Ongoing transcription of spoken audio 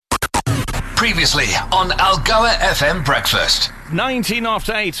Previously on Algoa FM Breakfast. 19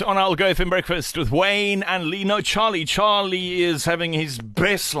 after 8 on Algoa FM Breakfast with Wayne and Lino. Charlie is having his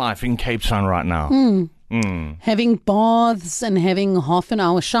best life in Cape Town right now. Having baths and having half an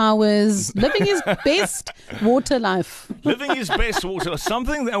hour showers, living his best water life. Living his best water life,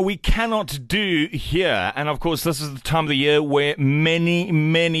 something that we cannot do here. And of course, this is the time of the year where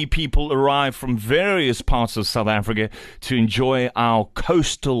many people arrive from various parts of South Africa to enjoy our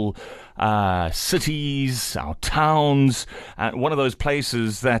coastal cities, our towns. One of those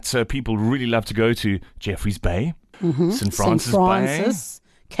places that people really love to go to, Jeffreys Bay, St. Francis Bay.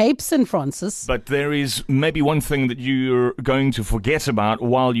 Cape St. Francis. But there is maybe one thing that you're going to forget about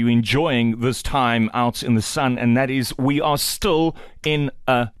while you're enjoying this time out in the sun, and that is we are still in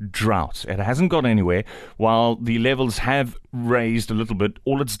a drought. It hasn't gone anywhere. While the levels have raised a little bit,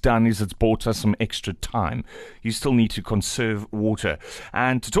 all it's done is it's bought us some extra time. You still need to conserve water.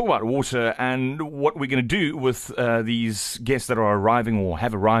 And to talk about water and what we're going to do with these guests that are arriving or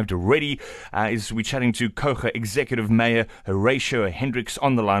have arrived already is we're chatting to Kouga Executive Mayor Horatio Hendricks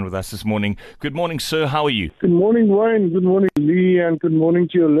on the line with us this morning. Good morning, sir. How are you? Good morning, Wayne. Good morning, Lee. And good morning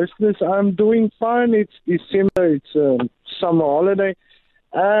to your listeners. I'm doing fine. It's December. It's summer holiday.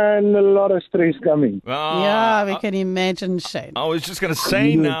 And a lot of stress coming. Yeah, we can imagine, Shane. I was just going to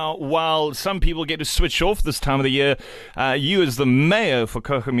say now, while some people get to switch off this time of the year, you as the mayor for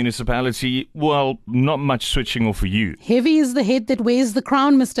Kouga Municipality, well, not much switching off for you. Heavy is the head that wears the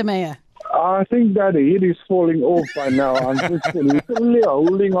crown, Mr. Mayor. I think that head is falling off by now. I'm just literally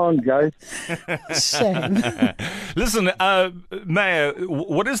holding on, guys. Shame. Listen, Mayor,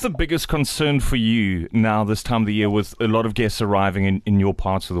 what is the biggest concern for you now this time of the year with a lot of guests arriving in your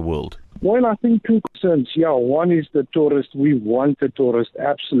parts of the world? Well, I think two concerns. Yeah, one is the tourist. We want the tourist,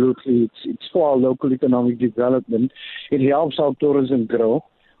 absolutely. It's for our local economic development. It helps our tourism grow.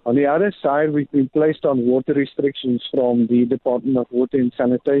 On the other side, we've been placed on water restrictions from the Department of Water and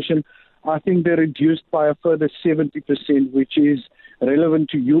Sanitation. I think they're reduced by a further 70%, which is relevant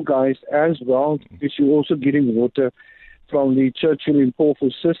to you guys as well, because you're also getting water from the Churchill and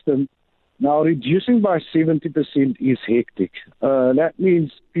Portful system. Now, reducing by 70% is hectic. That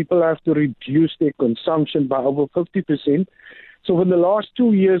means people have to reduce their consumption by over 50%. So for the last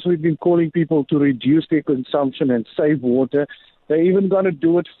 2 years, we've been calling people to reduce their consumption and save water. They're even going to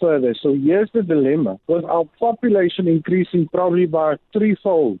do it further. So here's the dilemma. With our population increasing probably by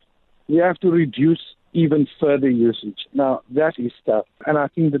threefold, we have to reduce even further usage. Now, that is tough. And I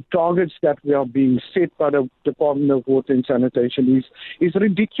think the targets that we are being set by the Department of Water and Sanitation is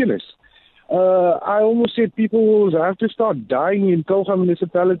ridiculous. I almost said people will have to start dying in Kouga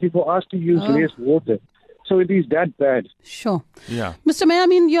Municipality for us to use less water. So it is that bad. Sure. Yeah. Mr. Mayor, I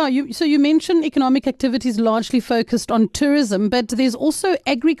mean, so you mentioned economic activities largely focused on tourism, but there's also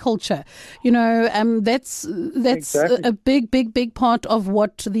agriculture. You know, that's Exactly. a big part of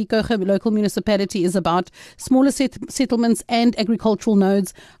what the Kouga local municipality is about. Smaller settlements and agricultural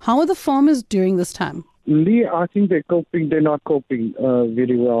nodes. How are the farmers doing this time? Lee, I think they're coping. They're not coping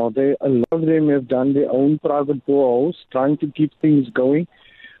very well. A lot of them have done their own private boreholes, trying to keep things going.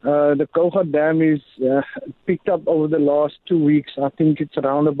 The Kouga Dam is picked up over the last 2 weeks. I think it's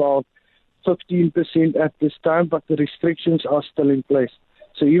around about 15% at this time, but the restrictions are still in place.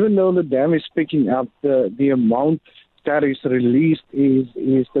 So even though the dam is picking up, the amount that is released is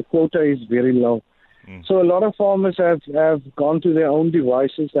the quota is very low. So a lot of farmers have gone to their own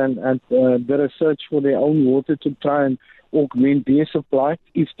devices and the research for their own water to try and augment their supply.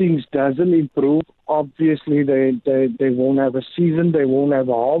 If things doesn't improve, obviously they won't have a season, they won't have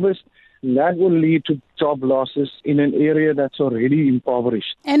a harvest. And that will lead to job losses in an area that's already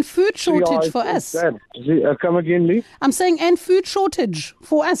impoverished. And food shortage for us. Come again, Lee? I'm saying, and food shortage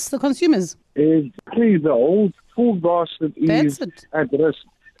for us, the consumers. Exactly, the whole food basket is at risk.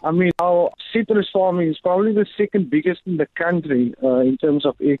 I mean, our citrus farming is probably the second biggest in the country in terms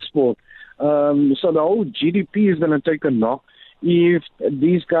of export. So the whole GDP is going to take a knock if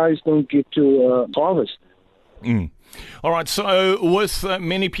these guys don't get to harvest. All right, so with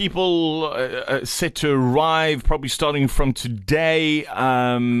many people set to arrive, probably starting from today,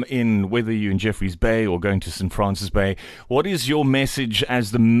 in whether you're in Jeffreys Bay or going to St. Francis Bay, what is your message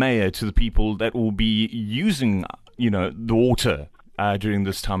as the mayor to the people that will be using, the water during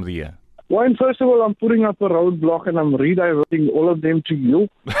this time of the year? Well, and first of all, I'm putting up a roadblock and I'm redirecting all of them to you.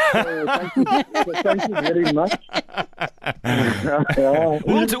 So thank you very much.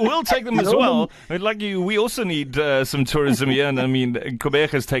 We'll take them as well. Like you, we also need some tourism here, and I mean,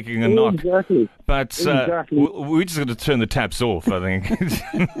 Quebec is taking a knock. Exactly. But we're just going to turn the taps off, I think.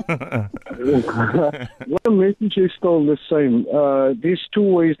 Well, the message is still the same. There's two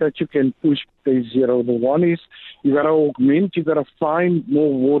ways that you can push phase zero. The one is you got to augment, you got to find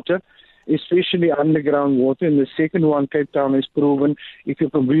more water, especially underground water. And the second one, Cape Town has proven, if your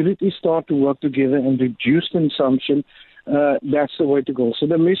communities start to work together and reduce consumption, that's the way to go. So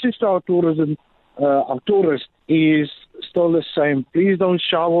the message to our tourists is still the same. Please don't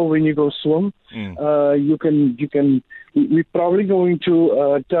shower when you go swim. We're probably going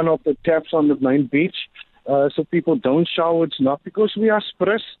to turn off the taps on the main beach so people don't shower. It's not because we are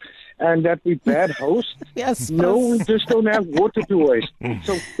spris and that we're bad hosts. Yes, no, we just don't have water to waste.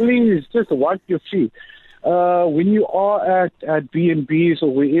 So please, just wipe your feet. When you are at B&Bs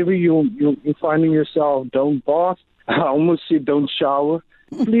or wherever you're finding yourself, don't bath. I almost said don't shower.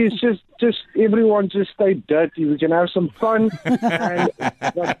 Please, just everyone just stay dirty. We can have some fun and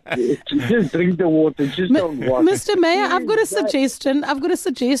just drink the water. Just don't wash. Mr. Mayor, I've got a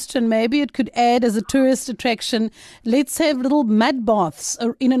suggestion. Maybe it could add as a tourist attraction. Let's have little mud baths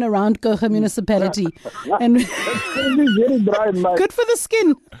in and around Kouga Municipality. And very dry, mate. Good for the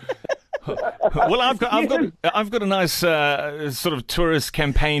skin. Well, I've got a nice sort of tourist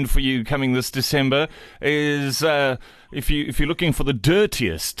campaign for you coming this December. Is if you're looking for the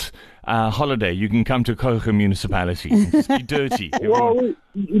dirtiest holiday, you can come to Kouga Municipality. Just be dirty. Well,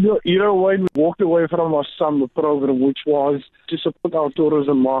 you know, when we walked away from our summer program, which was to support our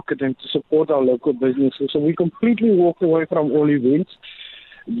tourism market and to support our local businesses, so we completely walked away from all events.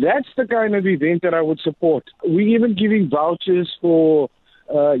 That's the kind of event that I would support. We're even giving vouchers for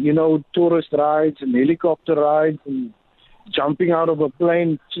tourist rides and helicopter rides and jumping out of a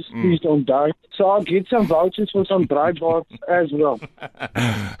plane. Just please don't die. So I'll get some vouchers for some dry baths as well.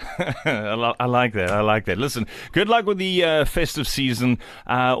 I like that. Listen, good luck with the festive season.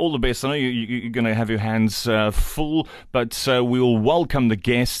 All the best. I know you're going to have your hands full, but we'll welcome the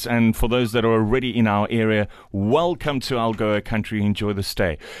guests. And for those that are already in our area, welcome to Algoa Country. Enjoy the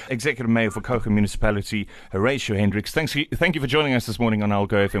stay. Executive Mayor for Kouga Municipality, Horatio Hendricks. Thank you for joining us this morning on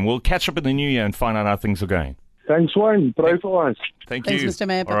Algoa FM. We'll catch up in the new year and find out how things are going. Thanks, Wayne. Pray for us. Thanks, Mr.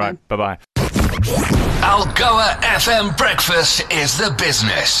 Mayor. All right. Bye-bye. Algoa FM Breakfast is the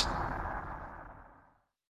business.